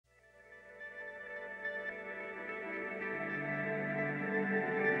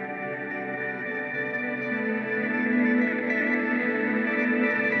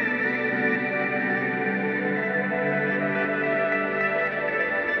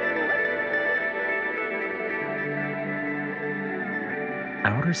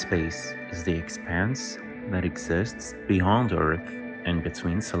Outer space is the expanse that exists beyond Earth and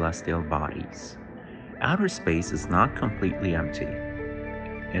between celestial bodies. Outer space is not completely empty.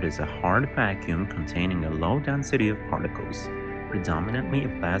 It is a hard vacuum containing a low density of particles, predominantly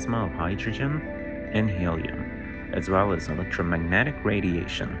a plasma of hydrogen and helium, as well as electromagnetic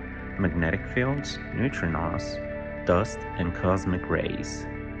radiation, magnetic fields, neutrinos, dust, and cosmic rays.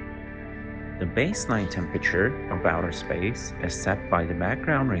 The baseline temperature of outer space, as set by the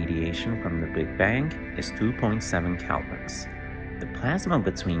background radiation from the Big Bang, is 2.7 kelvins. The plasma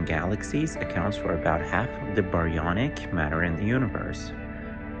between galaxies accounts for about half of the baryonic matter in the universe.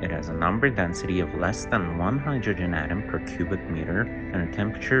 It has a number density of less than 1 hydrogen atom per cubic meter and a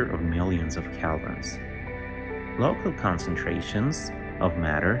temperature of millions of kelvins. Local concentrations of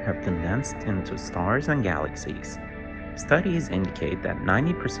matter have condensed into stars and galaxies. Studies indicate that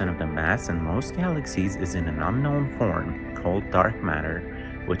 90% of the mass in most galaxies is in an unknown form called dark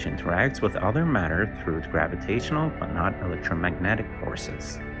matter, which interacts with other matter through gravitational but not electromagnetic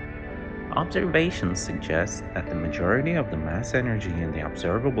forces. Observations suggest that the majority of the mass energy in the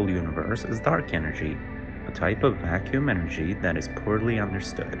observable universe is dark energy, a type of vacuum energy that is poorly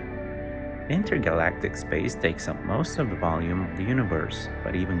understood. Intergalactic space takes up most of the volume of the universe,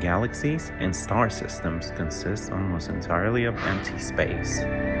 but even galaxies and star systems consist almost entirely of empty space.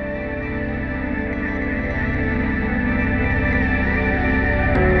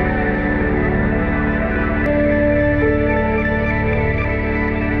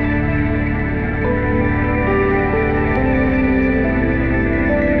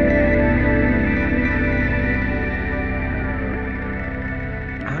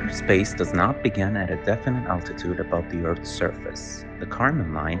 Outer space does not begin at a definite altitude above the Earth's surface. The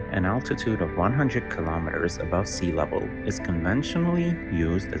Kármán line, an altitude of 100 kilometers above sea level, is conventionally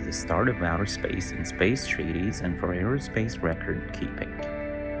used as the start of outer space in space treaties and for aerospace record keeping.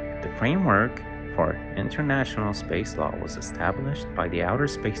 The framework for international space law was established by the Outer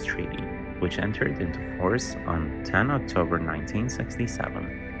Space Treaty, which entered into force on 10 October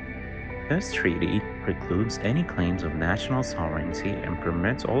 1967. This treaty precludes any claims of national sovereignty and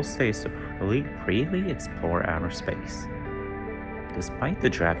permits all states to freely explore outer space. Despite the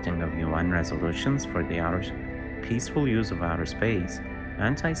drafting of UN resolutions for the peaceful use of outer space,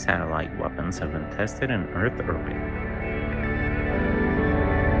 anti-satellite weapons have been tested in Earth orbit.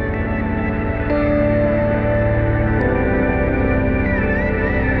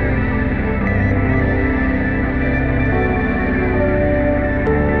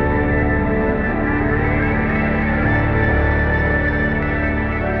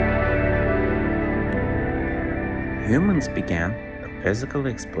 Humans began the physical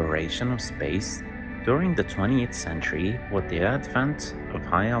exploration of space during the 20th century with the advent of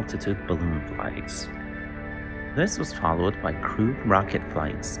high-altitude balloon flights. This was followed by crewed rocket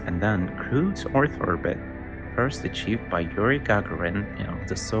flights and then crewed Earth orbit, first achieved by Yuri Gagarin of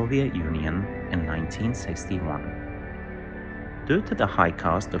the Soviet Union in 1961. Due to the high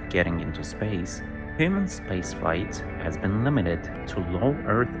cost of getting into space, human spaceflight has been limited to low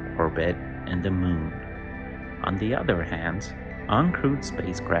Earth orbit and the Moon. On the other hand, uncrewed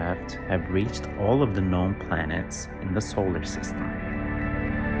spacecraft have reached all of the known planets in the solar system.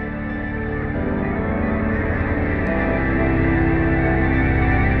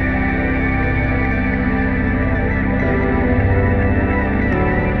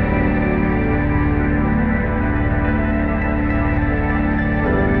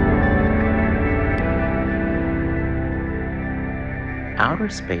 Outer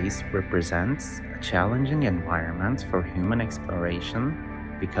space represents a challenging environment for human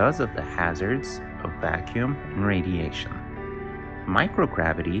exploration because of the hazards of vacuum and radiation.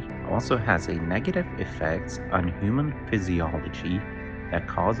 Microgravity also has a negative effect on human physiology that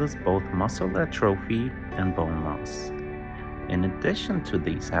causes both muscle atrophy and bone loss. In addition to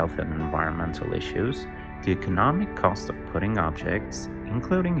these health and environmental issues, the economic cost of putting objects,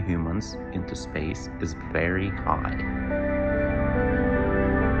 including humans, into space is very high.